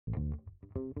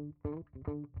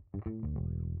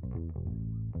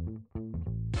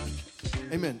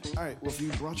Amen. All right, well, if you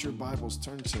brought your Bibles,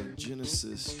 turn to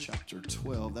Genesis chapter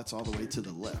 12. That's all the way to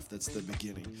the left. That's the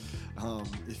beginning.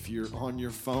 If you're on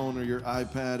your phone or your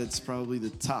iPad, it's probably the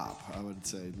top, I would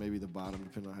say. Maybe the bottom,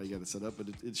 depending on how you got it set up, but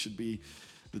it should be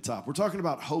the top. We're talking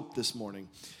about hope this morning.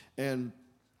 And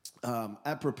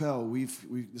at Propel, this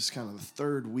is kind of the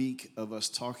third week of us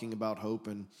talking about hope.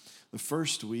 And the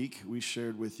first week we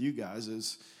shared with you guys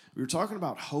is we were talking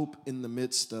about hope in the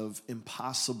midst of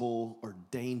impossible or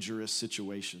dangerous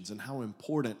situations and how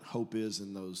important hope is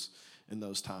in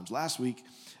those times. Last week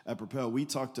at Propel, we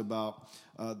talked about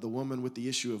the woman with the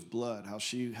issue of blood, how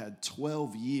she had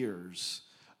 12 years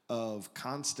of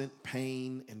constant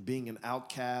pain and being an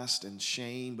outcast and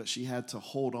shame, but she had to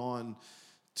hold on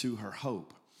to her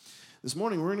hope. This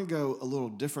morning, we're going to go a little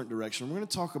different direction. We're going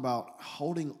to talk about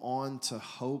holding on to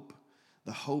hope,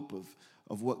 the hope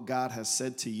of what God has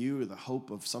said to you, or the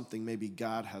hope of something maybe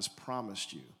God has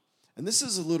promised you. And this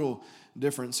is a little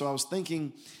different. So I was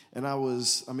thinking,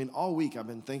 all week I've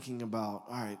been thinking about,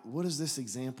 all right, what is this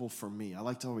example for me? I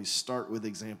like to always start with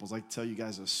examples. I like to tell you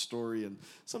guys a story, and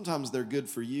sometimes they're good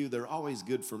for you. They're always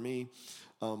good for me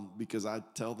because I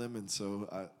tell them, and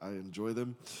so I enjoy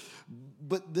them.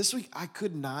 But this week, I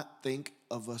could not think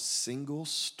of a single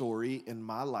story in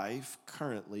my life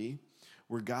currently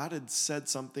where God had said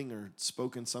something or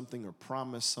spoken something or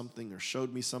promised something or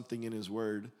showed me something in his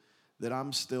word that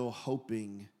I'm still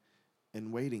hoping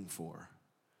and waiting for.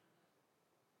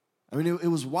 I mean, it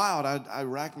was wild. I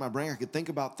racked my brain. I could think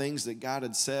about things that God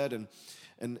had said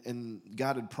and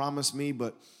God had promised me,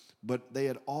 but they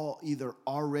had all either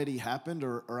already happened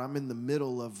or I'm in the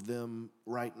middle of them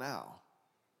right now.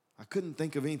 I couldn't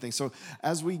think of anything. So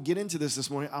as we get into this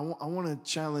morning, I want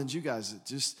to challenge you guys.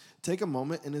 Just take a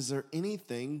moment, and is there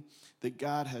anything that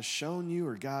God has shown you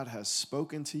or God has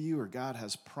spoken to you or God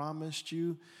has promised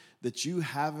you that you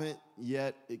haven't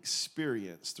yet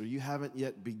experienced or you haven't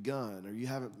yet begun or you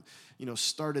haven't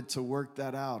started to work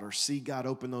that out or see God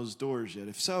open those doors yet?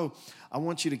 If so, I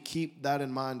want you to keep that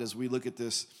in mind as we look at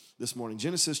this morning.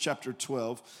 Genesis chapter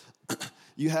 12,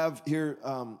 you have here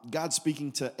God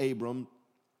speaking to Abram.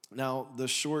 Now, the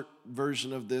short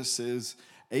version of this is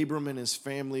Abram and his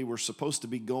family were supposed to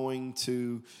be going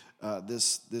to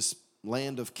this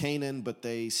land of Canaan, but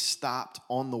they stopped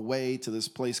on the way to this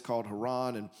place called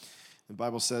Haran. And the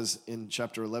Bible says in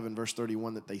chapter 11, verse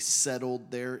 31, that they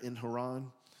settled there in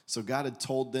Haran. So God had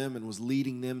told them and was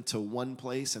leading them to one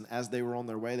place, and as they were on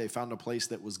their way, they found a place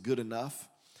that was good enough,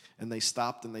 and they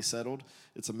stopped and they settled.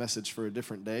 It's a message for a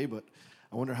different day, but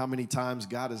I wonder how many times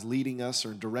God is leading us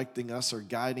or directing us or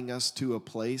guiding us to a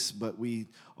place, but we,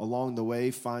 along the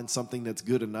way, find something that's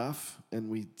good enough, and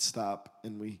we stop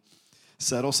and we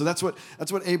settle. So that's what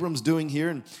Abram's doing here.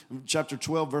 In chapter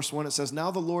 12, verse 1, it says,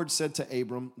 "Now the Lord said to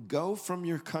Abram, go from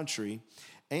your country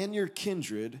and your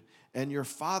kindred and your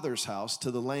father's house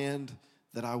to the land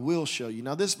that I will show you."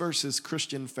 Now, this verse is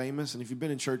Christian famous, and if you've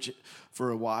been in church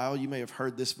for a while, you may have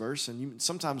heard this verse, and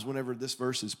sometimes whenever this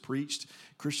verse is preached,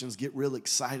 Christians get real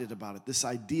excited about it, this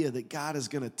idea that God is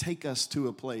going to take us to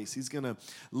a place. He's going to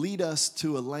lead us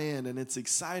to a land, and it's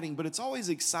exciting, but it's always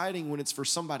exciting when it's for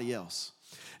somebody else.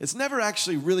 It's never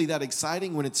actually really that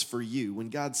exciting when it's for you, when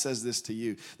God says this to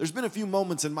you. There's been a few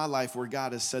moments in my life where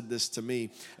God has said this to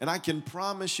me, and I can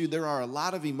promise you there are a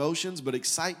lot of emotions, but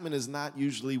excitement is not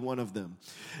usually one of them,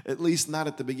 at least not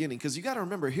at the beginning. Because you got to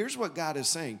remember, here's what God is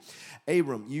saying.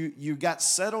 Abram, you got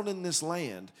settled in this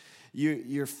land.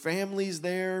 Your family's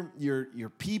there. Your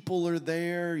people are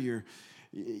there.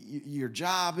 Your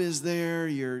job is there,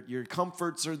 your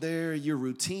comforts are there, your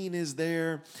routine is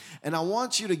there, and I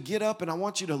want you to get up and I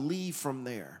want you to leave from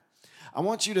there. I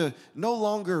want you to no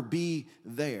longer be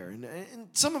there. And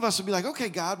some of us would be like, okay,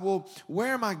 God, well,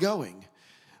 where am I going?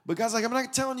 But God's like, I'm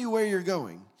not telling you where you're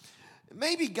going.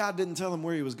 Maybe God didn't tell him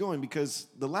where he was going because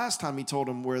the last time he told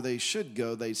them where they should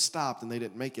go, they stopped and they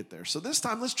didn't make it there. So this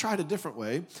time, let's try it a different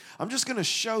way. I'm just going to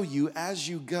show you as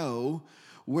you go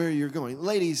where you're going.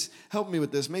 Ladies, help me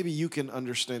with this. Maybe you can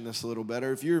understand this a little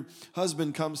better. If your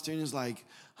husband comes to you and is like,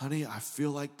 honey, I feel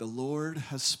like the Lord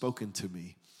has spoken to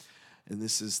me. And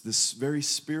this is this very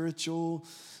spiritual,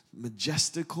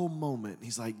 majestical moment.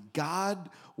 He's like, God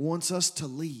wants us to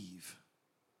leave.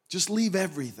 Just leave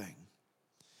everything.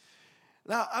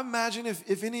 Now, imagine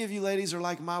if any of you ladies are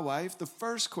like my wife, the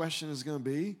first question is going to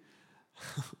be,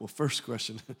 well, first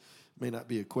question may not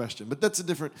be a question, but that's a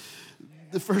different.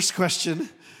 The first question,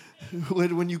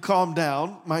 when you calm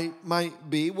down, might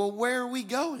be, well, where are we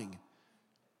going?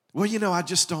 Well, I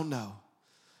just don't know.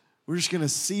 We're just going to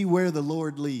see where the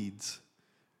Lord leads.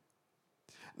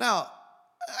 Now,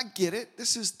 I get it.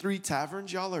 This is Three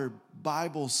Taverns. Y'all are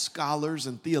Bible scholars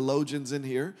and theologians in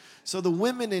here. So the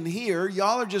women in here,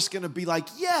 y'all are just going to be like,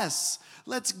 yes,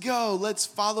 let's go. Let's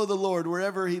follow the Lord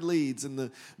wherever he leads. And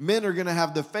the men are going to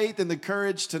have the faith and the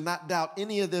courage to not doubt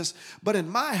any of this. But in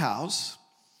my house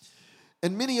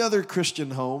and many other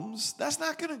Christian homes, that's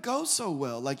not going to go so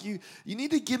well. Like you need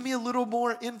to give me a little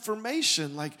more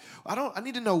information. Like I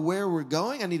need to know where we're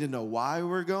going. I need to know why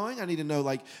we're going. I need to know,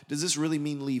 like, does this really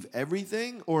mean leave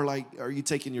everything? Or like, are you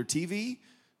taking your TV?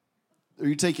 Are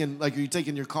you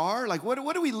taking your car? Like, what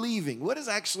are we leaving? What is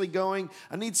actually going?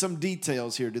 I need some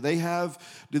details here. Do they have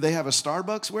a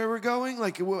Starbucks where we're going?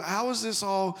 Like, how is this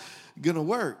all gonna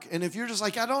work? And if you're just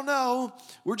like, I don't know,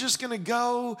 we're just gonna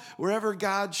go wherever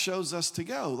God shows us to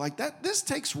go. Like that, this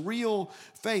takes real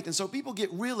faith. And so people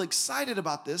get real excited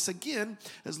about this, again,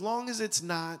 as long as it's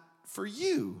not for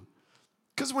you.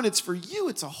 Because when it's for you,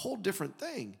 it's a whole different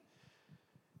thing.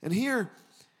 And here,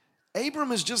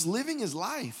 Abram is just living his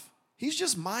life. He's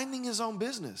just minding his own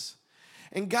business.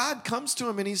 And God comes to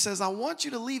him and he says, I want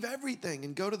you to leave everything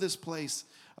and go to this place.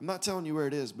 I'm not telling you where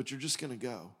it is, but you're just going to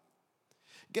go.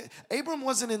 Abram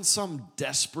wasn't in some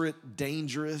desperate,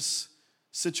 dangerous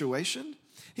situation.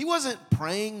 He wasn't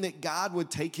praying that God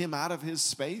would take him out of his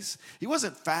space. He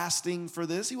wasn't fasting for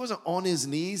this. He wasn't on his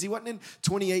knees. He wasn't in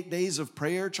 28 days of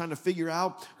prayer trying to figure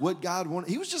out what God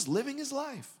wanted. He was just living his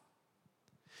life.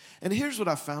 And here's what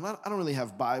I found. I don't really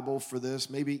have Bible for this.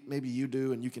 Maybe you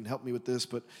do, and you can help me with this.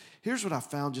 But here's what I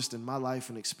found just in my life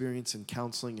and experience in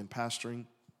counseling and pastoring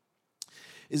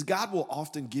is God will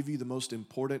often give you the most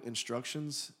important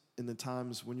instructions in the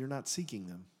times when you're not seeking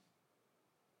them,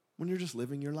 when you're just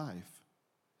living your life.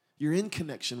 You're in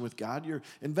connection with God. You're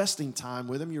investing time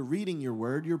with him. You're reading your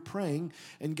word. You're praying.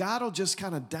 And God will just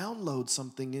kind of download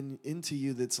something into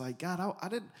you that's like, God,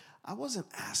 I wasn't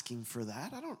asking for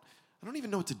that. I don't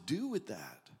even know what to do with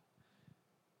that.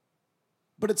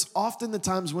 But it's often the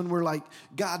times when we're like,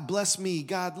 God bless me,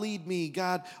 God lead me,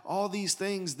 God, all these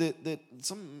things that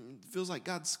some feels like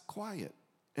God's quiet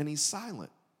and he's silent.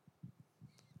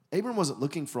 Abram wasn't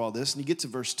looking for all this. And you get to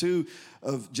verse 2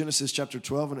 of Genesis chapter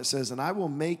 12 and it says, and I will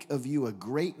make of you a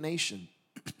great nation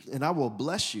and I will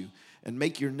bless you and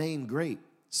make your name great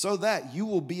so that you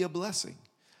will be a blessing.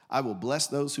 I will bless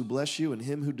those who bless you and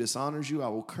him who dishonors you I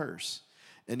will curse.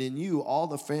 And in you, all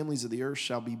the families of the earth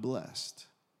shall be blessed.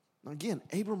 Now again,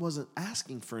 Abram wasn't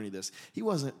asking for any of this. He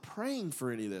wasn't praying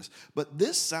for any of this. But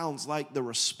this sounds like the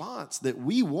response that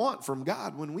we want from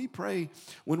God when we pray,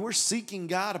 when we're seeking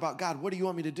God about, God, what do you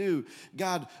want me to do?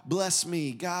 God, bless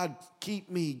me. God, keep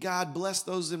me. God, bless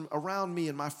those around me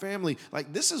and my family.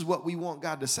 Like, this is what we want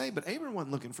God to say. But Abram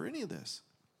wasn't looking for any of this.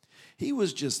 He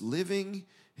was just living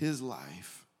his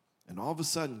life. And all of a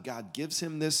sudden, God gives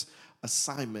him this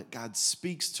assignment. God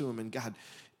speaks to him and God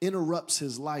interrupts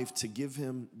his life to give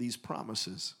him these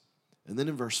promises. And then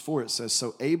in verse 4 it says,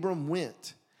 so Abram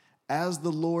went as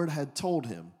the Lord had told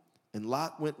him, and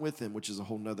Lot went with him, which is a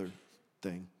whole nother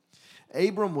thing.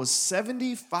 Abram was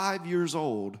 75 years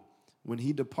old when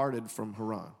he departed from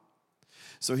Haran.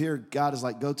 So here God is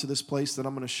like, go to this place that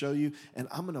I'm going to show you, and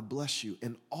I'm going to bless you.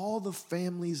 And all the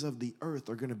families of the earth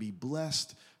are going to be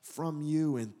blessed from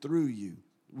you and through you.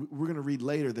 We're going to read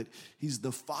later that he's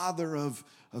the father of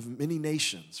many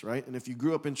nations, right? And if you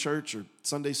grew up in church or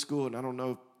Sunday school, and I don't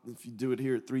know if you do it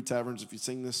here at Three Taverns, if you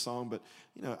sing this song, but,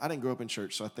 you know, I didn't grow up in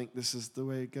church, so I think this is the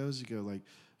way it goes. You go like,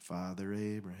 Father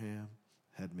Abraham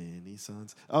had many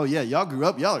sons. Oh, yeah, y'all grew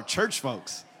up. Y'all are church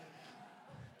folks.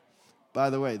 By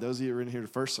the way, those of you who are in here to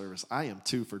first service, I am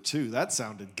 2 for 2. That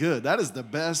sounded good. That is the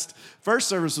best. First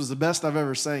service was the best I've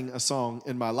ever sang a song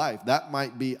in my life. That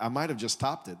might be, I might have just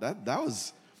topped it. That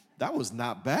was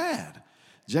not bad.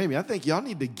 Jamie, I think y'all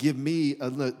need to give me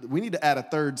we need to add a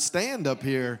third stand up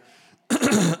here.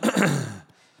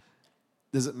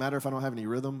 Does it matter if I don't have any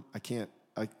rhythm?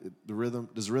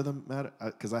 Does rhythm matter?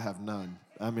 Because I have none.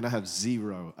 I mean, I have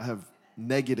zero. I have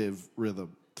negative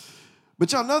rhythm.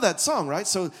 But y'all know that song, right?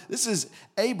 So this is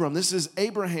Abram. This is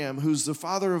Abraham, who's the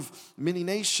father of many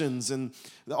nations, and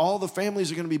all the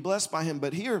families are going to be blessed by him.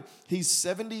 But here, he's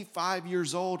 75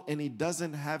 years old, and he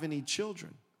doesn't have any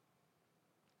children.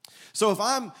 So if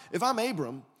I'm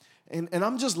Abram, and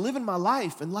I'm just living my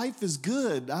life, and life is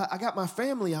good, I got my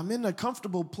family, I'm in a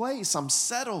comfortable place, I'm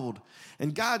settled,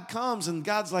 and God comes, and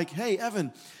God's like, hey,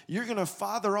 Evan, you're going to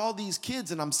father all these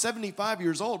kids, and I'm 75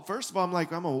 years old. First of all, I'm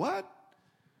like, I'm a what?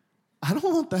 I don't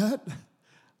want that.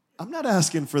 I'm not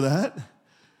asking for that.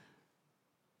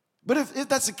 But if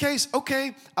that's the case,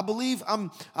 okay, I believe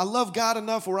I love God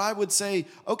enough where I would say,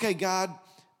 okay, God,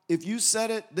 if you said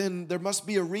it, then there must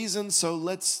be a reason, so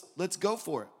let's go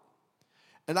for it.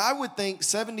 And I would think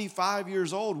 75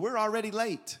 years old, we're already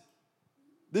late.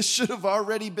 This should have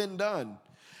already been done.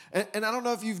 And I don't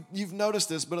know if you've noticed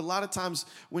this, but a lot of times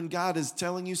when God is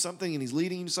telling you something and he's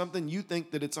leading you to something, you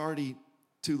think that it's already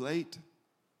too late,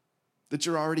 that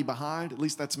you're already behind. At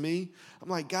least that's me. I'm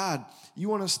like, God, you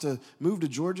want us to move to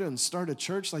Georgia and start a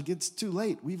church? Like, it's too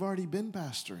late. We've already been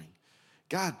pastoring.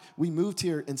 God, we moved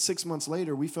here, and 6 months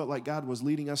later, we felt like God was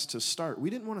leading us to start. We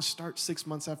didn't want to start 6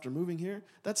 months after moving here.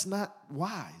 That's not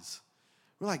wise.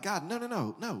 We're like, God,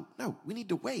 no. We need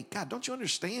to wait. God, don't you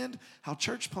understand how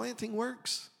church planting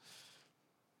works?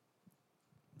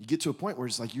 You get to a point where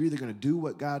it's like you're either going to do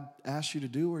what God asked you to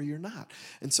do or you're not.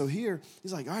 And so here,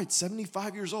 he's like, all right,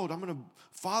 75 years old. I'm going to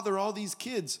father all these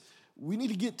kids. We need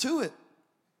to get to it.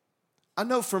 I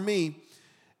know for me,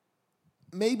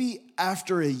 maybe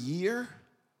after a year,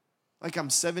 like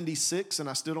I'm 76 and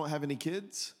I still don't have any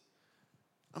kids,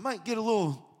 I might get a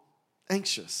little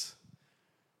anxious,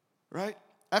 right?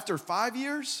 After 5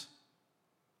 years,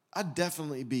 I'd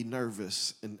definitely be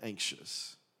nervous and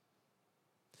anxious.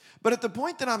 But at the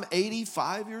point that I'm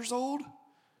 85 years old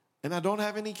and I don't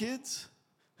have any kids,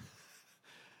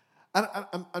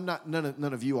 I'm not, none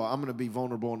of you are. I'm going to be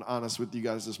vulnerable and honest with you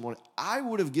guys this morning. I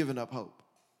would have given up hope.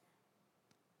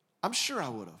 I'm sure I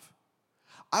would have.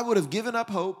 I would have given up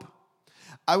hope.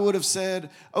 I would have said,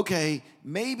 okay,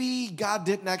 maybe God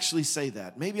didn't actually say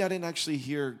that. Maybe I didn't actually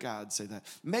hear God say that.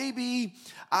 Maybe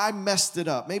I messed it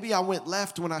up. Maybe I went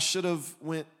left when I should have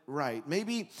went right.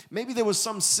 Maybe there was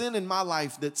some sin in my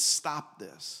life that stopped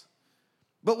this.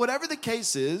 But whatever the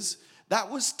case is, that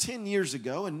was 10 years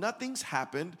ago and nothing's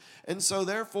happened. And so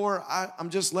therefore, I'm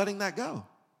just letting that go.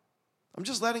 I'm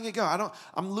just letting it go.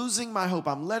 I'm losing my hope.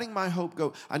 I'm letting my hope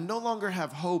go. I no longer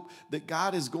have hope that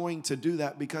God is going to do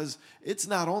that because it's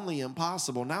not only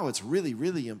impossible, now it's really,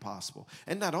 really impossible.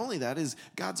 And not only that is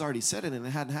God's already said it and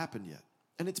it hadn't happened yet.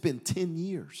 And it's been 10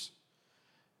 years.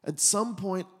 At some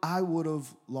point, I would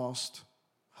have lost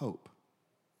hope.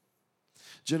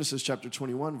 Genesis chapter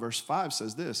 21, verse 5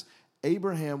 says this,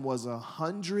 Abraham was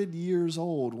 100 years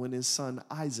old when his son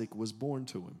Isaac was born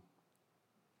to him.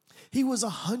 He was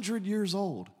 100 years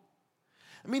old.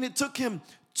 I mean, it took him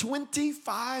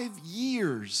 25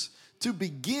 years to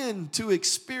begin to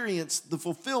experience the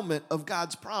fulfillment of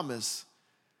God's promise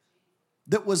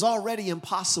that was already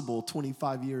impossible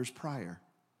 25 years prior.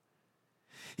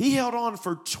 He held on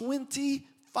for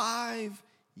 25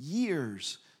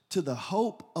 years to the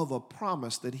hope of a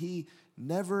promise that he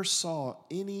never saw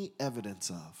any evidence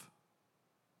of.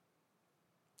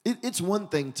 It's one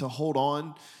thing to hold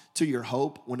on to your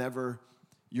hope whenever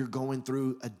you're going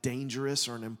through a dangerous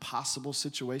or an impossible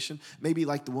situation. Maybe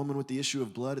like the woman with the issue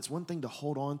of blood. It's one thing to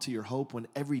hold on to your hope when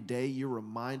every day you're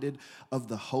reminded of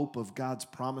the hope of God's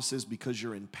promises because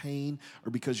you're in pain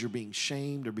or because you're being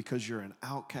shamed or because you're an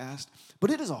outcast.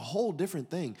 But it is a whole different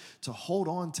thing to hold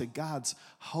on to God's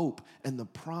hope and the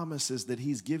promises that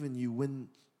he's given you when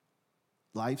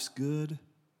life's good,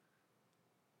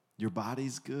 your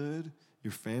body's good,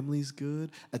 your family's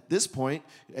good. At this point,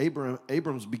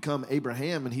 Abram's become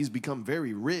Abraham, and he's become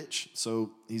very rich. So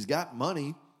he's got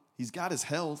money. He's got his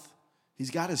health.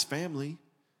 He's got his family.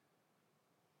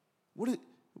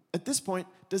 At this point,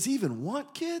 does he even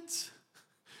want kids?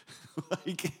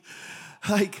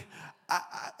 like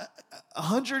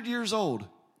 100 years old.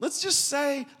 Let's just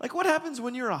say, like, what happens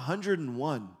when you're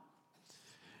 101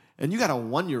 and you got a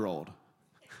 1-year-old?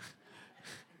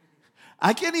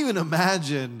 I can't even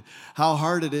imagine how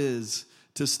hard it is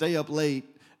to stay up late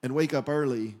and wake up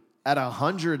early at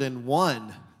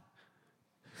 101.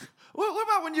 What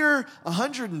about when you're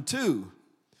 102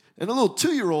 and a little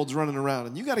 2-year-old's running around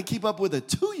and you got to keep up with a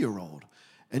 2-year-old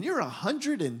and you're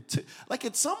 102? Like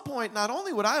at some point, not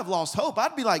only would I have lost hope,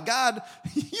 I'd be like, God,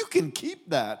 you can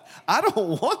keep that. I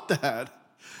don't want that.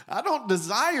 I don't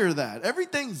desire that.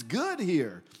 Everything's good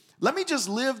here. Let me just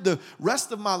live the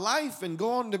rest of my life and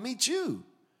go on to meet you.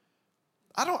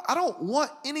 I don't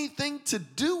want anything to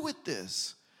do with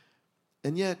this.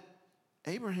 And yet,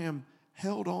 Abraham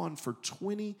held on for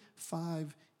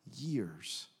 25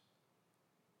 years.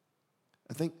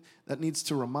 I think that needs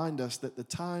to remind us that the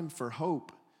time for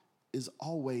hope is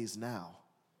always now.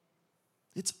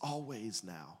 It's always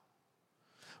now.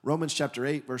 Romans chapter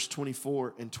 8, verse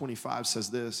 24 and 25 says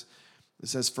this. It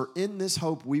says, "For in this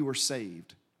hope we were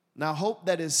saved. Now, hope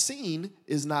that is seen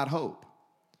is not hope.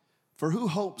 For who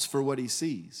hopes for what he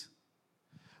sees?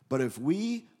 But if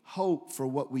we hope for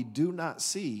what we do not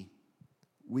see,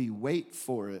 we wait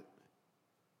for it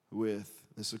with,"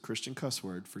 this is a Christian cuss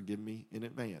word, forgive me in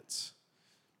advance.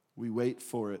 We wait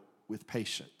for it with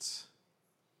patience.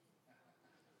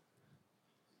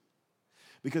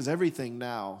 Because everything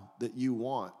now that you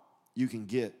want, you can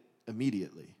get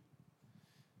immediately.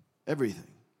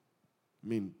 Everything. I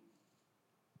mean,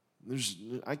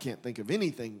 I can't think of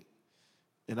anything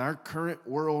in our current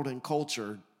world and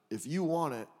culture, if you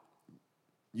want it,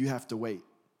 you have to wait,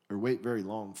 or wait very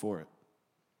long for it,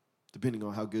 depending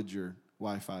on how good your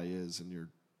Wi-Fi is and your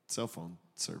cell phone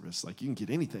service. Like, you can get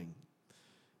anything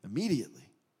immediately.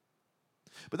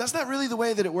 But that's not really the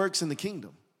way that it works in the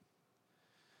kingdom.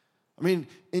 I mean,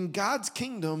 in God's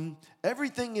kingdom,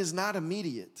 everything is not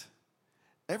immediate.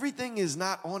 Everything is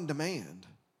not on demand.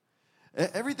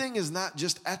 Everything is not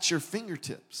just at your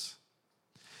fingertips.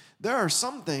 There are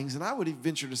some things, and I would even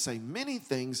venture to say many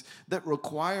things, that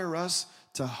require us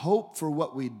to hope for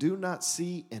what we do not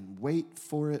see and wait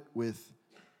for it with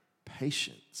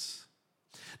patience.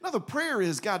 Now, the prayer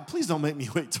is, God, please don't make me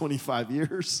wait 25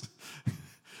 years.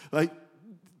 Like,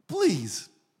 please.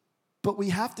 But we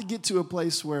have to get to a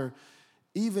place where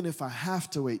even if I have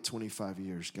to wait 25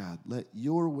 years, God, let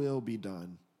your will be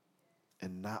done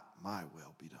and not my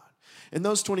will be done. In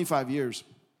those 25 years,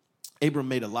 Abram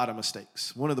made a lot of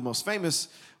mistakes. One of the most famous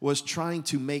was trying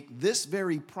to make this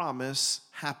very promise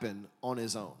happen on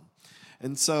his own.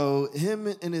 And so him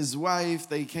and his wife,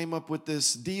 they came up with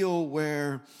this deal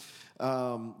where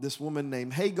this woman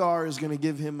named Hagar is going to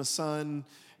give him a son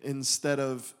instead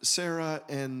of Sarah,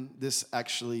 and this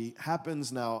actually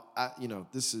happens. Now,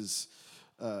 this is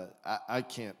I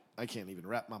can't even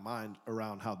wrap my mind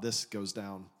around how this goes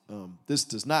down. This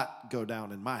does not go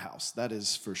down in my house. That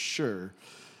is for sure.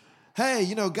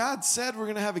 Hey, God said we're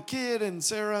going to have a kid, and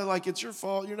Sarah, like, it's your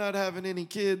fault. You're not having any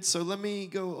kids, so let me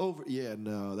go over. Yeah,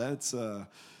 no, that's,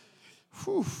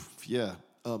 yeah.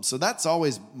 So that's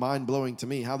always mind-blowing to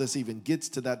me, how this even gets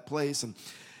to that place.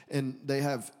 And they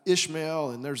have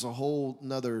Ishmael, and there's a whole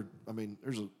nother,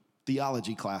 there's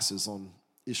theology classes on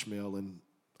Ishmael and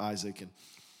Isaac.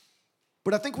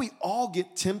 But I think we all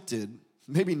get tempted,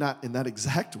 maybe not in that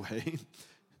exact way,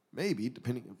 maybe,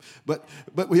 depending, but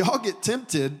we all get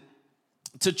tempted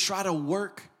to try to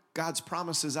work God's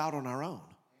promises out on our own.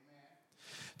 Amen.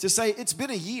 To say, it's been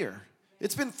a year,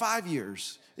 it's been 5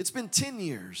 years, it's been 10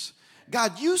 years.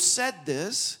 God, you said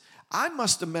this, I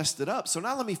must have messed it up, so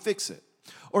now let me fix it.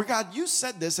 Or God, you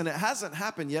said this and it hasn't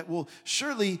happened yet. Well,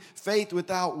 surely faith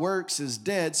without works is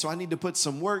dead, so I need to put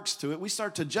some works to it. We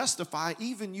start to justify,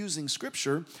 even using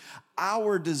Scripture,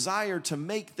 our desire to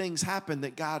make things happen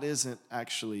that God isn't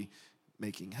actually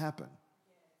making happen.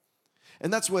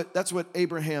 And that's what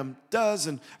Abraham does,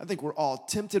 and I think we're all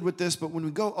tempted with this, but when we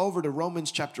go over to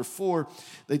Romans chapter 4,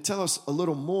 they tell us a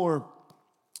little more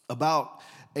about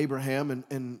Abraham,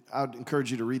 and I'd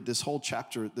encourage you to read this whole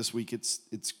chapter this week. It's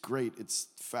great, it's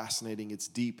fascinating, it's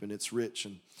deep, and it's rich.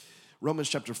 And Romans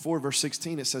chapter 4, verse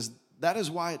 16, it says, that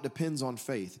is why it depends on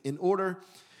faith, in order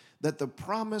that the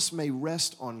promise may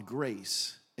rest on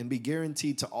grace and be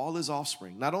guaranteed to all his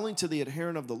offspring, not only to the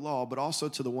adherent of the law, but also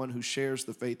to the one who shares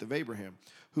the faith of Abraham,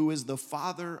 who is the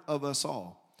father of us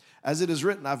all. As it is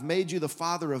written, I've made you the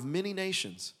father of many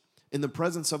nations, in the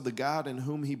presence of the God in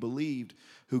whom he believed,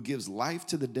 who gives life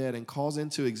to the dead and calls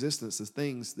into existence the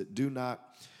things that do not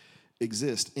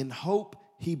exist. In hope,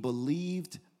 he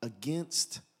believed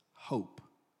against hope.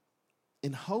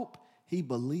 In hope, he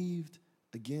believed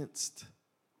against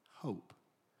hope.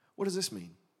 What does this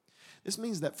mean? This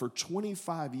means that for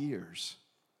 25 years,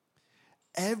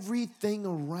 everything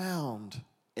around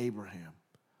Abraham,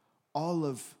 all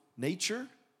of nature,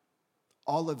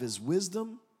 all of his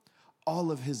wisdom,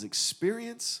 all of his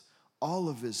experience, all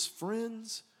of his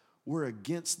friends were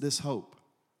against this hope.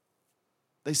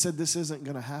 They said, this isn't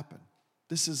going to happen.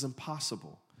 This is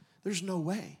impossible. There's no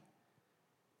way.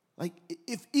 Like,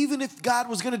 even if God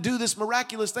was going to do this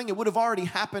miraculous thing, it would have already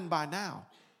happened by now.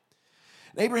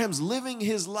 And Abraham's living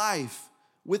his life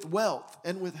with wealth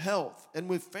and with health and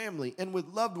with family and with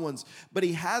loved ones, but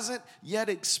he hasn't yet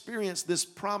experienced this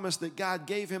promise that God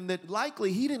gave him that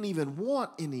likely he didn't even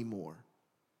want anymore.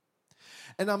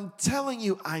 And I'm telling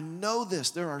you, I know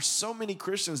this. There are so many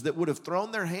Christians that would have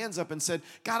thrown their hands up and said,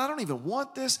 God, I don't even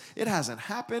want this. It hasn't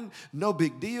happened. No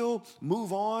big deal.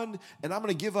 Move on. And I'm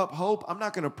going to give up hope. I'm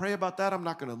not going to pray about that. I'm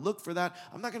not going to look for that.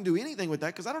 I'm not going to do anything with that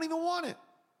because I don't even want it.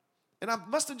 And I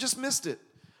must have just missed it.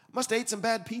 I must have ate some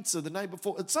bad pizza the night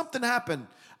before. Something happened.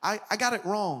 I got it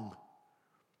wrong.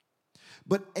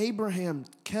 But Abraham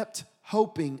kept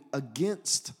hoping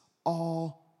against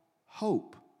all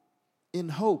hope. In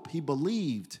hope, he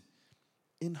believed.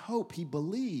 In hope, he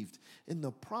believed in the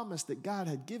promise that God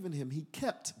had given him. He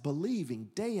kept believing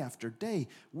day after day,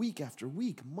 week after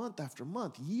week, month after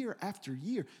month, year after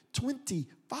year,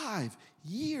 25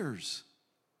 years.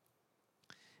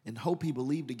 In hope he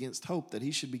believed against hope that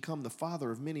he should become the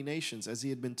father of many nations, as he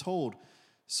had been told,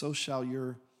 so shall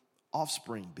your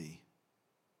offspring be.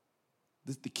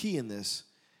 The key in this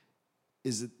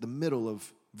is at the middle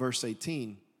of verse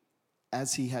 18,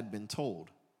 as he had been told.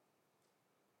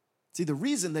 See, the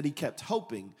reason that he kept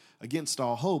hoping against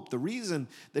all hope, the reason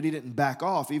that he didn't back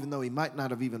off, even though he might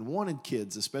not have even wanted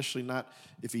kids, especially not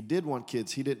if he did want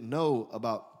kids, he didn't know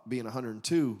about being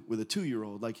 102 with a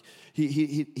 2-year-old. Like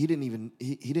he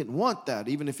didn't want that,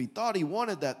 even if he thought he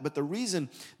wanted that. But the reason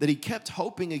that he kept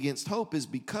hoping against hope is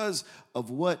because of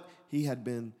what he had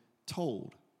been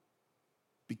told.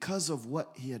 Because of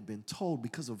what he had been told,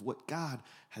 because of what God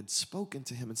had spoken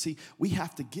to him. And see, we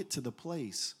have to get to the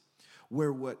place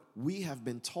where what we have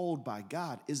been told by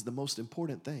God is the most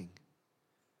important thing.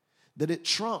 That it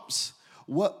trumps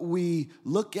what we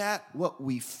look at, what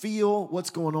we feel, what's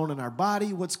going on in our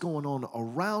body, what's going on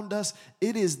around us.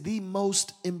 It is the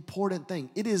most important thing.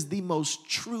 It is the most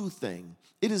true thing.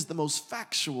 It is the most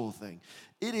factual thing.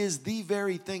 It is the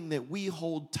very thing that we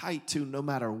hold tight to no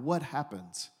matter what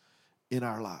happens in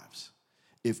our lives.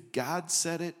 If God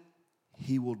said it,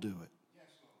 he will do it.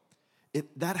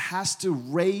 That has to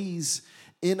raise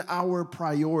in our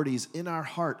priorities, in our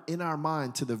heart, in our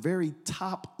mind to the very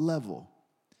top level.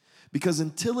 Because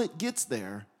until it gets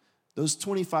there, those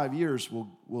 25 years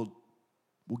will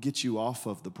get you off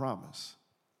of the promise.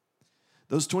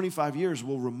 Those 25 years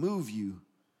will remove you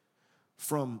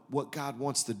from what God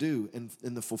wants to do and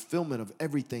the fulfillment of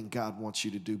everything God wants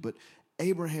you to do. But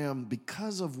Abraham,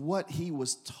 because of what he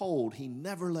was told, he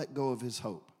never let go of his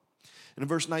hope. And in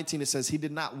verse 19, it says, he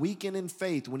did not weaken in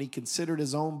faith when he considered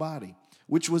his own body,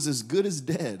 which was as good as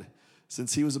dead,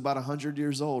 since he was about 100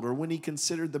 years old, or when he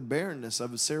considered the barrenness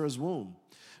of Sarah's womb.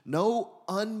 No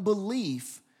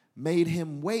unbelief made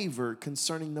him waver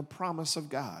concerning the promise of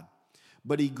God,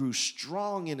 but he grew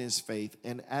strong in his faith,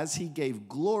 and as he gave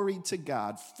glory to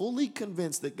God, fully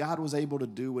convinced that God was able to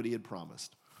do what he had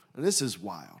promised. And this is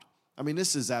wild. I mean,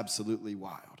 this is absolutely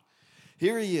wild.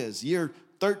 Here he is, year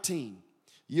 13.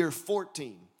 Year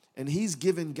 14, and he's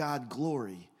giving God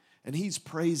glory, and he's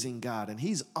praising God, and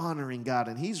he's honoring God,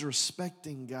 and he's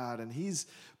respecting God, and he's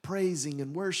praising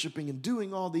and worshiping and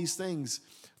doing all these things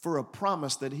for a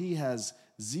promise that he has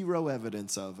zero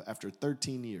evidence of after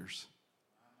 13 years,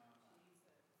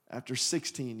 after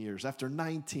 16 years, after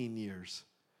 19 years.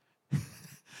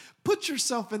 Put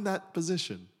yourself in that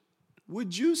position.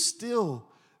 Would you still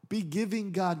be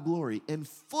giving God glory and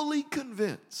fully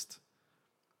convinced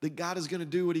that God is going to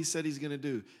do what he said he's going to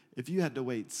do if you had to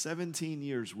wait 17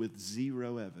 years with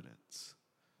zero evidence,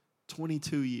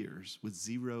 22 years with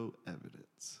zero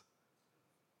evidence?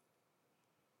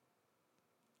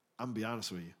 I'm going to be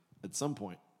honest with you. At some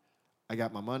point, I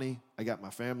got my money, I got my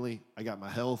family, I got my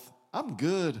health. I'm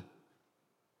good.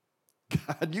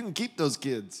 God, you can keep those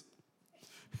kids.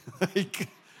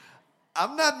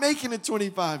 I'm not making it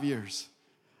 25 years.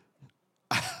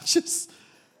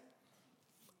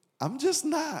 I'm just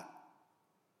not.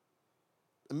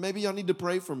 And maybe y'all need to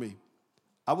pray for me.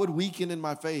 I would weaken in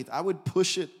my faith. I would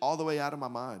push it all the way out of my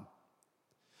mind.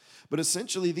 But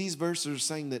essentially, these verses are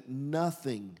saying that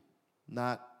nothing,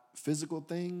 not physical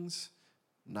things,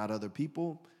 not other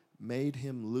people, made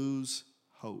him lose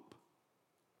hope.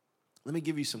 Let me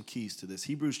give you some keys to this.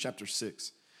 Hebrews chapter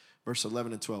 6, verse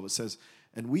 11 and 12. It says,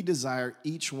 and we desire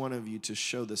each one of you to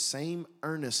show the same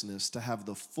earnestness to have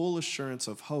the full assurance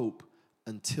of hope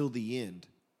until the end,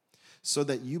 so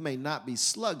that you may not be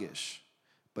sluggish,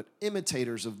 but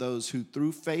imitators of those who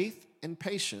through faith and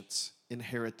patience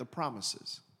inherit the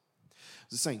promises.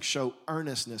 It's saying show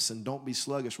earnestness and don't be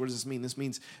sluggish. What does this mean? This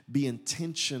means be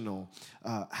intentional,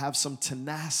 have some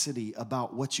tenacity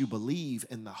about what you believe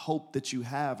and the hope that you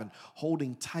have, and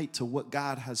holding tight to what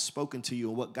God has spoken to you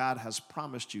and what God has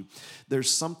promised you. There's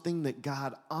something that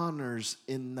God honors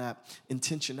in that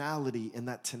intentionality and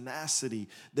that tenacity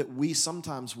that we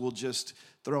sometimes will just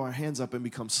throw our hands up and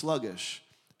become sluggish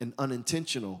and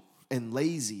unintentional and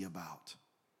lazy about.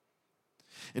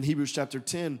 In Hebrews chapter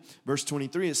 10, verse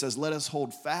 23, it says, let us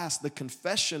hold fast the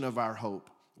confession of our hope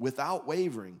without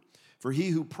wavering, for he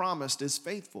who promised is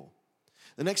faithful.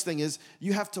 The next thing is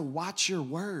you have to watch your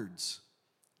words.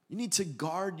 You need to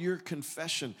guard your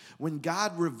confession. When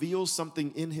God reveals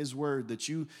something in his word that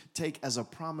you take as a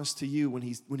promise to you, when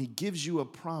he gives you a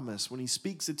promise, when he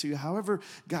speaks it to you, however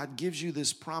God gives you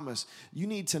this promise, you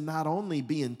need to not only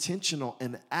be intentional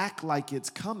and act like it's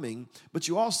coming, but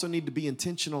you also need to be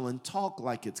intentional and talk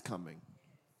like it's coming.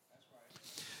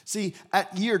 See,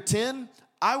 at year 10,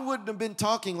 I wouldn't have been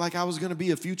talking like I was going to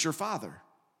be a future father.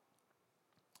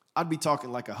 I'd be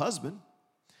talking like a husband.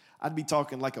 I'd be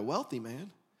talking like a wealthy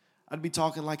man. I'd be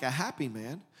talking like a happy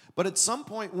man. But at some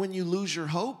point when you lose your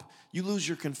hope, you lose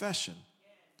your confession.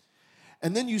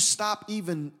 And then you stop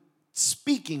even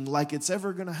speaking like it's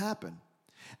ever going to happen.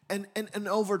 And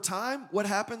over time, what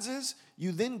happens is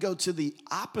you then go to the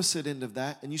opposite end of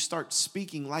that and you start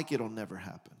speaking like it'll never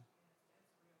happen.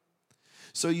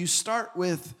 So you start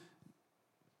with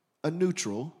a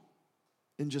neutral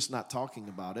and just not talking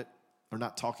about it or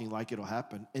not talking like it'll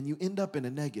happen, and you end up in a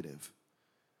negative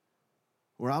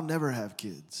where I'll never have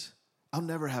kids. I'll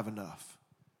never have enough.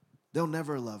 They'll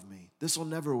never love me. This will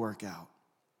never work out.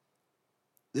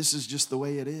 This is just the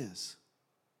way it is.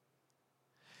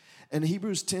 And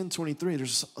Hebrews 10:23,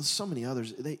 there's so many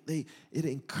others. It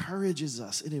encourages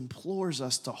us, it implores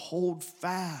us to hold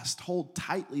fast, hold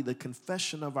tightly the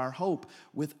confession of our hope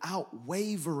without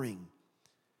wavering.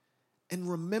 And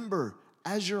remember,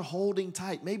 as you're holding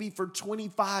tight, maybe for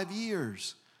 25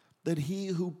 years, that he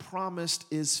who promised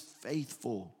is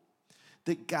faithful,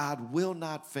 that God will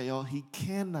not fail, he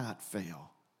cannot fail.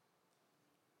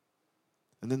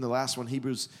 And then the last one,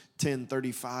 Hebrews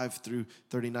 10:35 through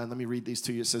 39. Let me read these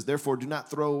to you. It says, therefore, do not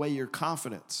throw away your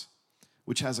confidence,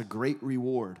 which has a great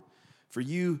reward. For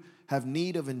you have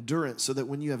need of endurance, so that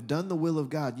when you have done the will of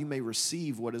God, you may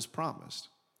receive what is promised.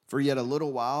 For yet a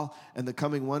little while, and the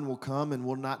coming one will come and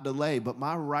will not delay. But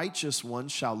my righteous one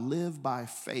shall live by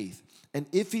faith. And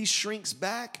if he shrinks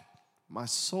back, my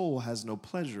soul has no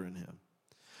pleasure in him.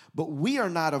 But we are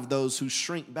not of those who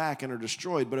shrink back and are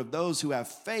destroyed, but of those who have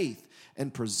faith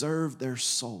and preserve their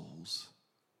souls.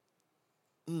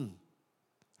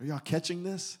 Are y'all catching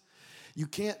this? You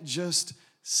can't just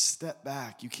step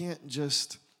back. You can't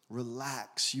just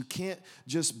relax. You can't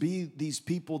just be these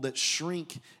people that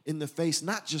shrink in the face,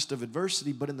 not just of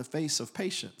adversity, but in the face of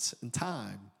patience and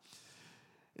time.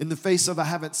 In the face of, I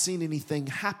haven't seen anything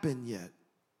happen yet.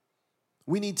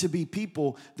 We need to be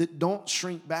people that don't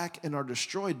shrink back and are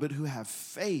destroyed, but who have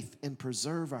faith and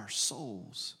preserve our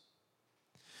souls.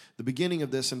 The beginning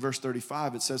of this in verse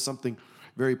 35, it says something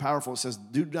very powerful. It says,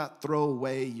 do not throw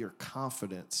away your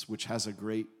confidence, which has a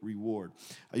great reward.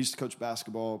 I used to coach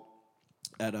basketball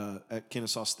at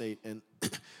Kennesaw State, and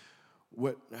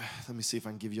let me see if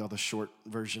I can give you all the short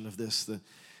version of this.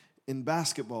 In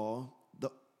basketball,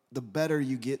 the better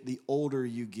you get, the older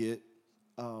you get,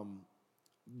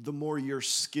 the more your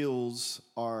skills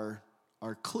are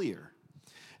clear.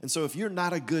 And so if you're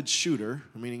not a good shooter,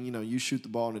 meaning, you shoot the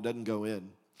ball and it doesn't go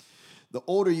in, the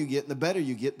older you get and the better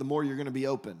you get, the more you're going to be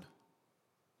open.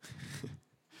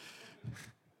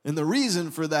 And the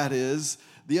reason for that is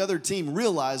the other team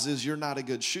realizes you're not a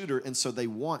good shooter, and so they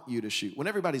want you to shoot. When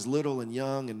everybody's little and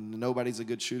young and nobody's a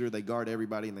good shooter, they guard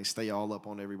everybody and they stay all up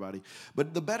on everybody.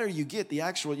 But the better you get,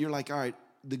 you're like, all right,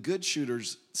 the good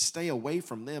shooters, stay away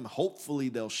from them. Hopefully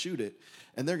they'll shoot it,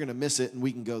 and they're going to miss it, and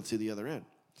we can go to the other end.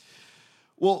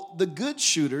 Well, the good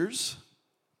shooters,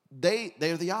 they're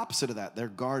the opposite of that. They're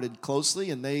guarded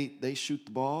closely, and they shoot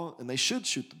the ball, and they should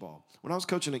shoot the ball. When I was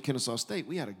coaching at Kennesaw State,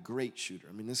 we had a great shooter.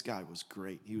 This guy was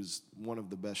great. He was one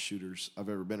of the best shooters I've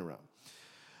ever been around.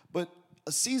 But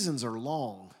seasons are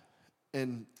long,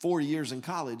 and 4 years in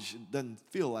college, it doesn't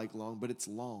feel like long, but it's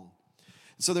long.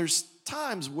 So there's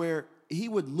times where he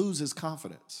would lose his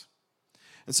confidence.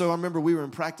 And so I remember we were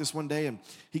in practice one day, and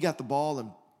he got the ball,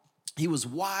 and he was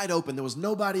wide open. There was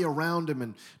nobody around him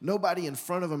and nobody in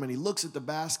front of him, and he looks at the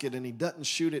basket, and he doesn't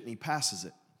shoot it, and he passes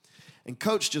it. And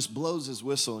coach just blows his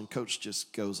whistle, and coach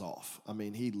just goes off.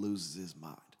 He loses his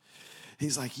mind.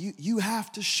 He's like, you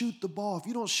have to shoot the ball. If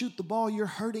you don't shoot the ball, you're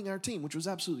hurting our team, which was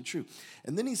absolutely true.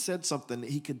 And then he said something.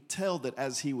 He could tell that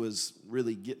as he was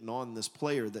really getting on this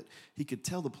player, that he could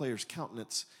tell the player's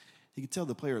countenance. He could tell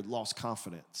the player had lost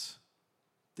confidence,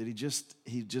 that he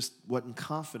just wasn't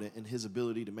confident in his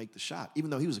ability to make the shot, even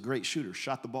though he was a great shooter,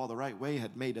 shot the ball the right way,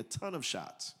 had made a ton of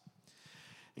shots.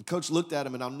 And coach looked at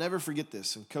him, and I'll never forget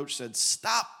this. And coach said,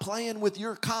 stop playing with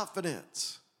your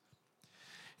confidence.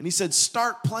 And he said,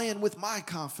 start playing with my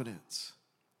confidence.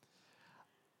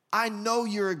 I know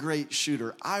you're a great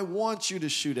shooter. I want you to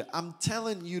shoot it. I'm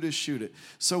telling you to shoot it.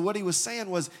 So what he was saying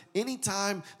was,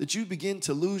 anytime that you begin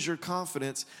to lose your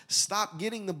confidence, stop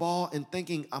getting the ball and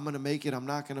thinking, I'm going to make it. I'm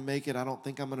not going to make it. I don't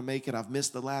think I'm going to make it. I've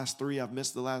missed the last 3. I've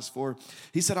missed the last 4.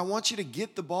 He said, I want you to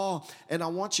get the ball and I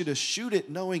want you to shoot it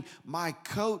knowing my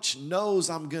coach knows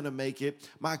I'm going to make it.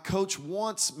 My coach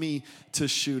wants me to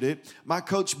shoot it. My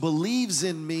coach believes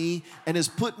in me and has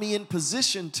put me in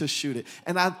position to shoot it.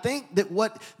 And I think that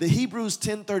what the Hebrews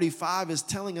 10:35 is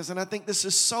telling us, and I think this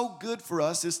is so good for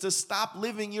us, is to stop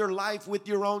living your life with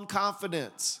your own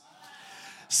confidence.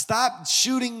 Stop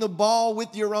shooting the ball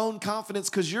with your own confidence,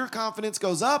 because your confidence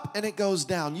goes up and it goes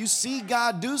down. You see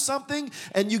God do something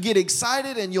and you get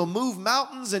excited and you'll move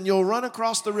mountains and you'll run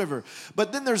across the river.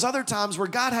 But then there's other times where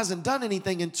God hasn't done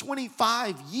anything in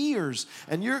 25 years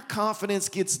and your confidence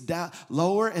gets down,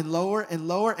 lower and lower and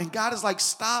lower. And God is like,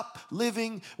 stop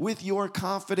living with your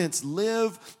confidence.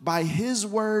 Live by His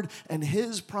word and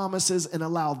His promises and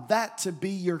allow that to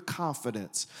be your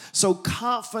confidence. So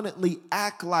confidently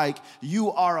act like you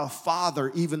are a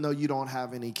father even though you don't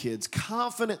have any kids.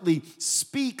 Confidently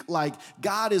speak like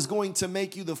God is going to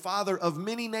make you the father of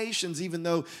many nations even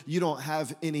though you don't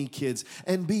have any kids.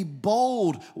 And be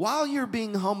bold while you're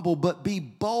being humble, but be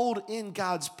bold in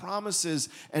God's promises,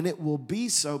 and it will be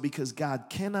so, because God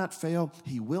cannot fail,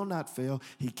 He will not fail,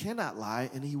 He cannot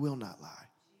lie, and He will not lie.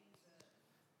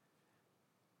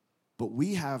 But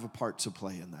we have a part to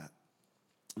play in that.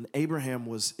 And Abraham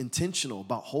was intentional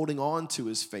about holding on to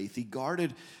his faith. He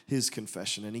guarded his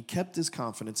confession and he kept his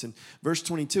confidence. In verse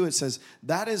 22, it says,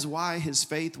 that is why his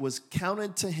faith was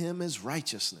counted to him as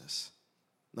righteousness.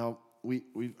 Now,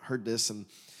 we've heard this, and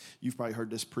you've probably heard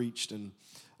this preached, and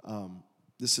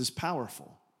this is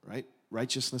powerful, right?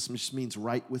 Righteousness just means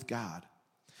right with God.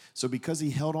 So because he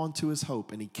held on to his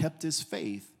hope and he kept his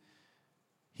faith,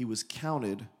 he was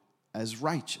counted as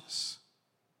righteous.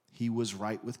 He was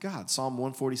right with God. Psalm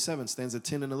 147, stanza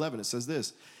 10 and 11, it says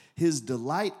this, his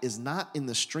delight is not in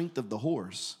the strength of the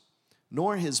horse,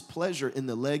 nor his pleasure in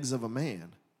the legs of a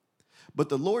man. But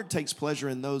the Lord takes pleasure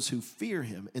in those who fear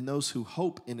him, in those who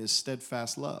hope in his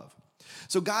steadfast love.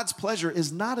 So God's pleasure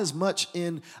is not as much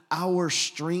in our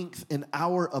strength and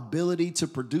our ability to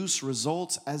produce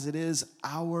results as it is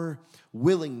our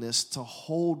willingness to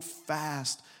hold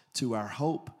fast to our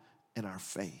hope and our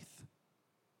faith.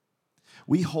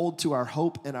 We hold to our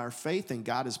hope and our faith, and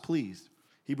God is pleased.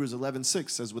 Hebrews 11:6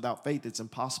 says, without faith, it's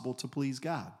impossible to please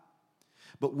God.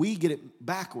 But we get it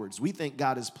backwards. We think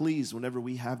God is pleased whenever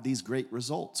we have these great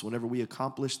results, whenever we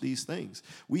accomplish these things.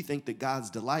 We think that God's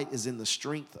delight is in the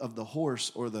strength of the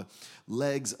horse or the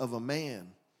legs of a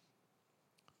man.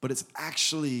 But it's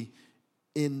actually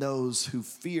in those who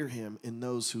fear him, in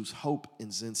those whose hope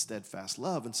is in steadfast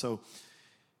love. And so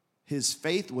his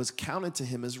faith was counted to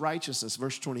him as righteousness.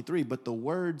 Verse 23, but the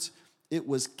words, it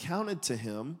was counted to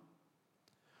him,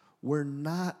 were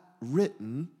not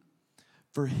written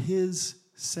for his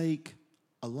sake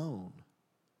alone,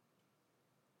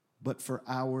 but for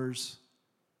ours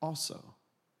also.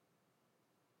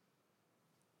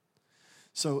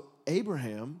 So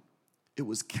Abraham, it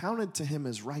was counted to him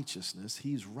as righteousness.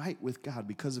 He's right with God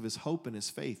because of his hope and his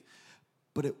faith.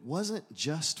 But it wasn't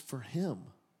just for him.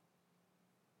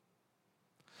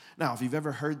 Now, if you've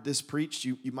ever heard this preached,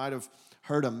 you might have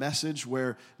heard a message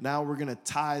where now we're going to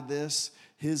tie this,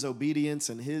 his obedience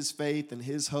and his faith and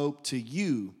his hope, to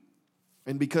you.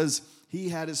 And because he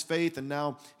had his faith and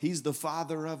now he's the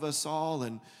father of us all,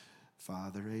 and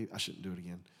I shouldn't do it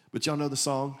again. But y'all know the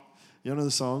song. Y'all know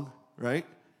the song, right?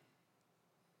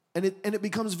 And it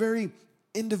becomes very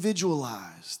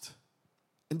individualized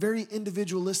and very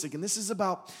individualistic. And this is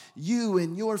about you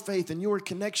and your faith and your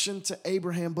connection to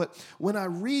Abraham. But when I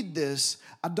read this,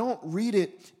 I don't read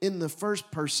it in the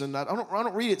first person. I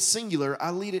don't read it singular.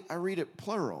 I read it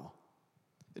plural.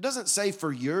 It doesn't say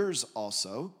for yours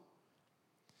also.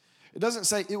 It doesn't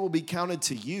say it will be counted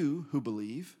to you who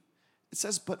believe. It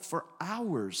says, but for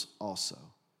ours also.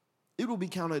 It will be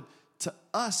counted to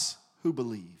us who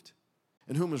believed,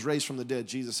 and whom was raised from the dead,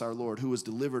 Jesus our Lord, who was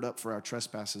delivered up for our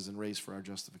trespasses and raised for our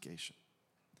justification.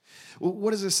 Well,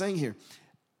 what is this saying here?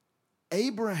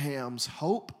 Abraham's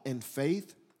hope and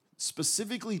faith,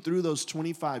 specifically through those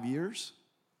 25 years,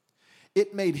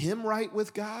 it made him right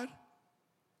with God,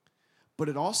 but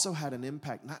it also had an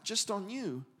impact not just on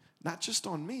you, not just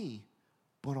on me,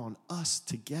 but on us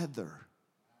together.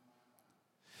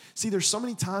 See, there's so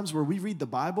many times where we read the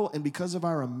Bible, and because of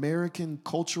our American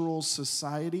cultural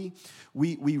society,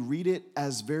 we read it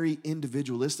as very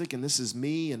individualistic, and this is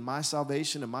me and my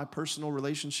salvation and my personal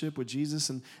relationship with Jesus,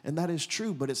 and that is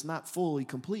true, but it's not fully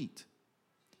complete.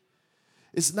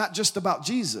 It's not just about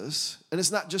Jesus, and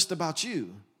it's not just about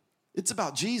you. It's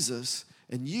about Jesus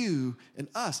and you and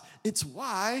us. It's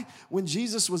why when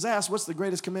Jesus was asked, what's the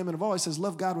greatest commandment of all? He says,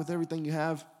 love God with everything you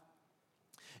have.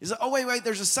 He said, oh, wait,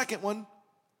 there's a second one.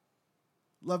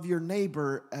 Love your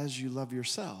neighbor as you love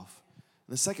yourself.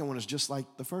 And the second one is just like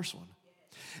the first one.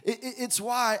 It's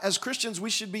why, as Christians, we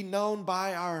should be known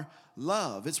by our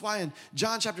love. It's why in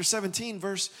John chapter 17,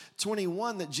 verse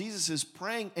 21, that Jesus is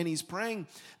praying, and he's praying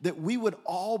that we would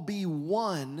all be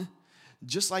one,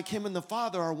 just like him and the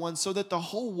Father are one, so that the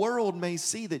whole world may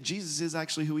see that Jesus is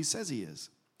actually who he says he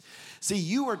is. See,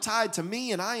 you are tied to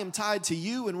me and I am tied to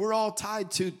you, and we're all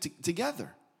tied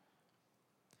together.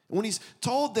 When he's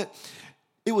told that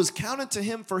it was counted to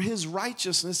him for his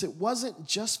righteousness, it wasn't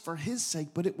just for his sake,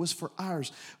 but it was for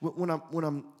ours. When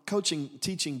I'm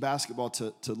teaching basketball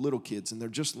to little kids and they're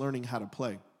just learning how to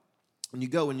play, and you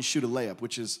go and you shoot a layup,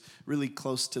 which is really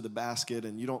close to the basket,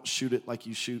 and you don't shoot it like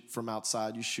you shoot from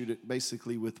outside. You shoot it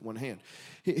basically with one hand.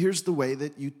 Here's the way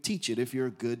that you teach it if you're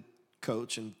a good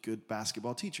coach and good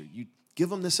basketball teacher. You give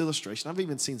them this illustration. I've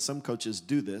even seen some coaches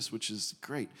do this, which is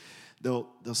great. They'll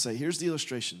say, here's the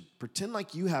illustration. Pretend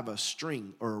like you have a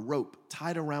string or a rope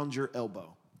tied around your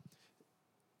elbow.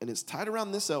 And it's tied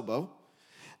around this elbow,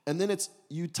 and then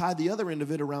you tie the other end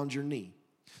of it around your knee.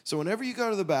 So whenever you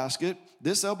go to the basket,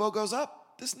 this elbow goes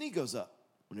up, this knee goes up.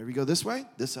 Whenever you go this way,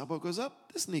 this elbow goes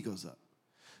up, this knee goes up.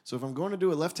 So if I'm going to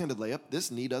do a left-handed layup,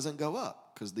 this knee doesn't go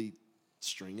up because the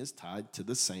string is tied to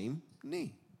the same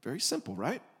knee. Very simple,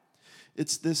 right?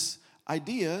 It's this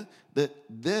idea that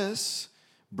this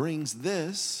brings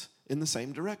this in the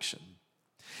same direction.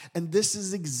 And this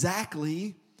is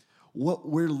exactly what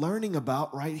we're learning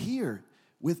about right here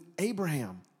with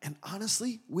Abraham and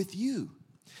honestly with you.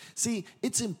 See,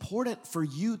 it's important for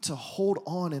you to hold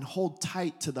on and hold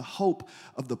tight to the hope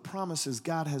of the promises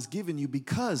God has given you,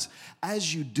 because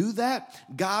as you do that,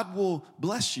 God will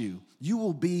bless you. You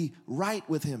will be right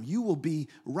with him. You will be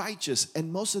righteous.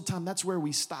 And most of the time, that's where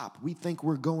we stop. We think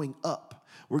we're going up.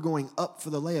 We're going up for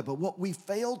the layup. But what we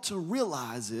fail to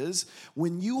realize is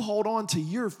when you hold on to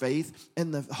your faith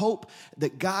and the hope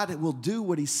that God will do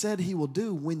what he said he will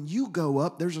do, when you go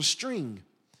up, there's a string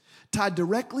tied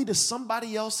directly to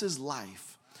somebody else's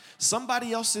life,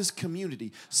 somebody else's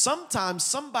community, sometimes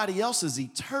somebody else's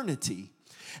eternity.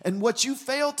 And what you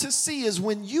fail to see is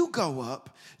when you go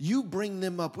up, you bring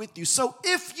them up with you. So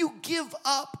if you give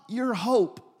up your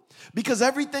hope because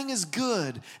everything is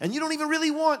good and you don't even really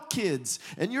want kids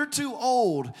and you're too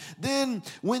old, then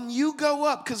when you go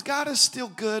up, because God is still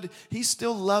good, he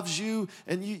still loves you,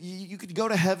 and you could go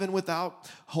to heaven without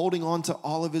holding on to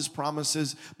all of his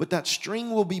promises, but that string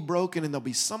will be broken and there'll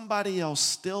be somebody else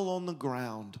still on the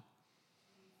ground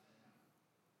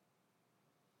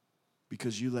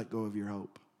because you let go of your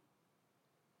hope.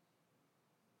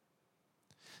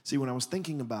 See, when I was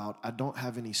thinking about, I don't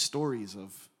have any stories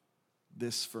of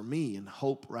this for me and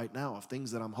hope right now, of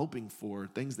things that I'm hoping for,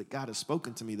 things that God has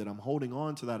spoken to me that I'm holding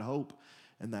on to that hope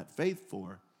and that faith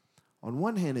for. On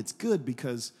one hand, it's good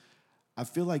because I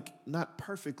feel like, not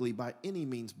perfectly by any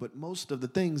means, but most of the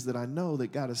things that I know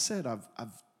that God has said,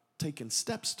 I've taken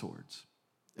steps towards,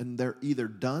 and they're either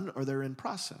done or they're in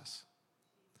process.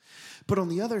 But on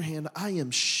the other hand, I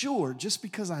am sure, just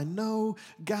because I know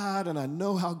God and I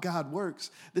know how God works,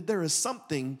 that there is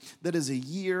something that is a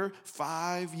year,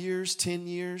 5 years, 10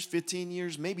 years, 15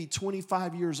 years, maybe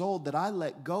 25 years old that I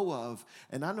let go of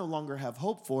and I no longer have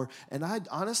hope for. And I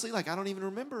honestly, I don't even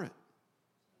remember it.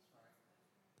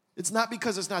 It's not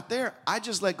because it's not there. I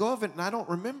just let go of it and I don't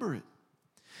remember it.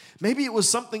 Maybe it was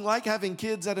something like having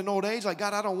kids at an old age, like,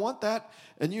 God, I don't want that,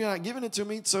 and you're not giving it to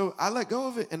me, so I let go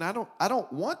of it, and I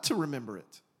don't want to remember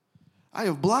it. I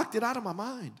have blocked it out of my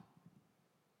mind.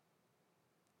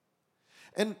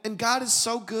 And God is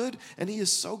so good, and he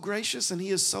is so gracious, and he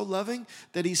is so loving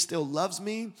that he still loves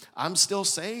me. I'm still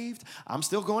saved. I'm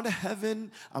still going to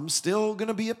heaven. I'm still going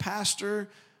to be a pastor.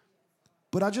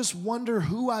 But I just wonder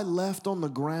who I left on the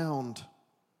ground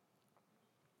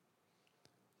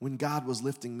when God was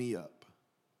lifting me up,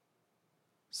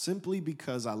 simply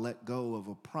because I let go of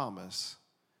a promise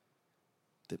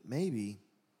that maybe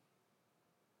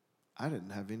I didn't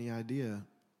have any idea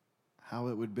how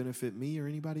it would benefit me or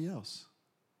anybody else.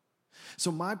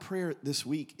 So my prayer this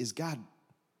week is, God,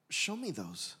 show me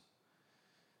those.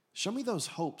 Show me those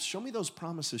hopes. Show me those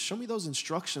promises. Show me those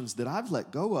instructions that I've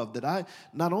let go of, that I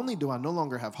not only do I no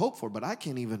longer have hope for, but I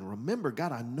can't even remember.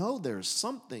 God, I know there's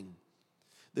something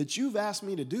that you've asked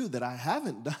me to do that I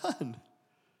haven't done.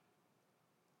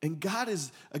 And God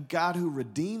is a God who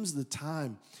redeems the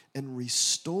time and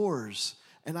restores.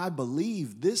 And I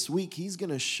believe this week he's going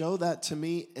to show that to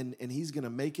me, and he's going to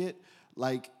make it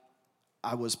like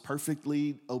I was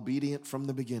perfectly obedient from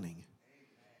the beginning,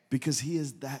 because he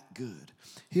is that good.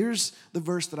 Here's the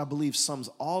verse that I believe sums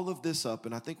all of this up,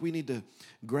 and I think we need to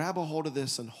grab a hold of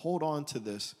this and hold on to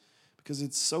this because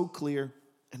it's so clear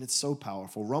and it's so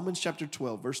powerful. Romans chapter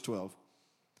 12, verse 12.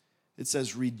 It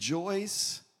says,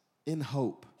 rejoice in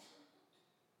hope.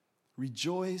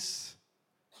 Rejoice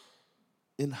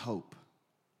in hope.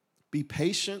 Be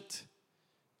patient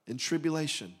in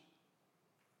tribulation.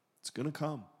 It's going to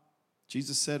come.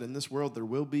 Jesus said, in this world there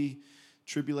will be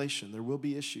tribulation. There will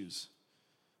be issues.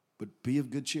 But be of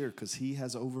good cheer because he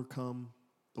has overcome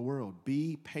the world.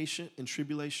 Be patient in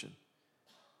tribulation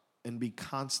and be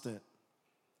constant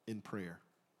in prayer.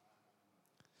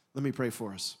 Let me pray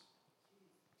for us.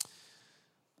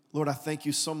 Lord, I thank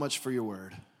you so much for your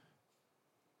word.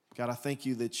 God, I thank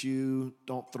you that you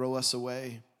don't throw us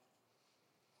away,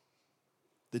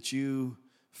 that you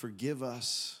forgive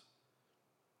us,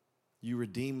 you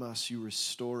redeem us, you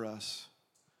restore us.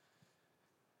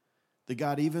 That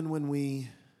God, even when we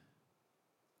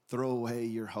throw away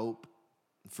your hope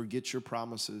and forget your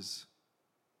promises,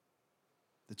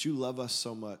 that you love us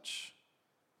so much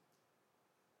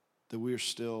that we are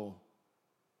still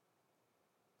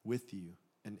with you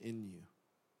and in you.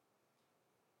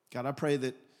 God, I pray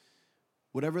that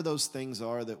whatever those things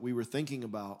are that we were thinking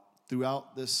about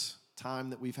throughout this time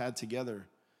that we've had together,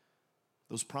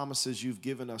 those promises you've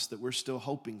given us that we're still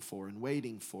hoping for and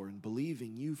waiting for and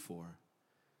believing you for,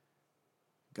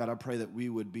 God, I pray that we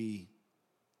would be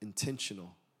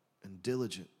intentional and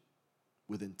diligent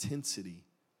with intensity,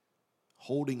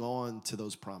 holding on to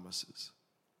those promises,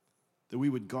 that we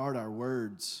would guard our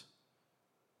words,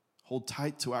 hold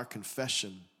tight to our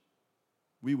confession.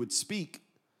 We would speak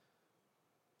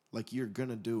like you're going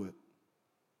to do it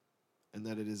and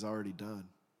that it is already done.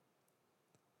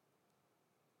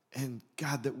 And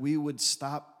God, that we would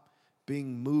stop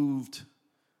being moved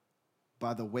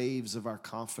by the waves of our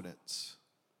confidence.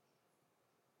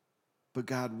 But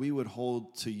God, we would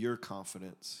hold to your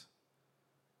confidence,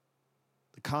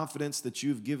 the confidence that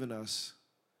you've given us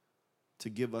to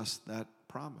give us that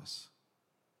promise.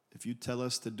 If you tell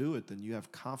us to do it, then you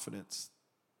have confidence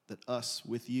that us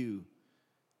with you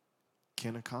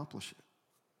can accomplish it.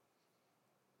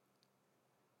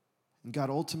 And God,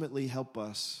 ultimately help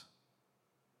us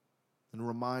and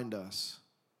remind us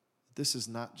that this is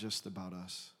not just about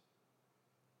us.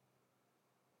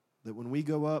 That when we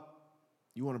go up,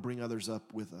 you want to bring others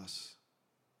up with us.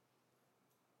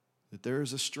 That there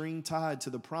is a string tied to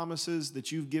the promises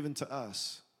that you've given to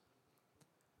us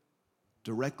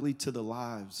directly to the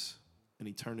lives and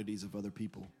eternities of other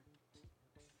people.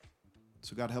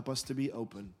 So God, help us to be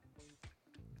open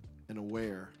and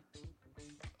aware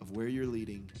of where you're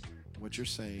leading, what you're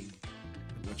saying,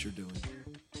 and what you're doing.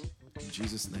 In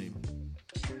Jesus' name,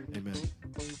 amen.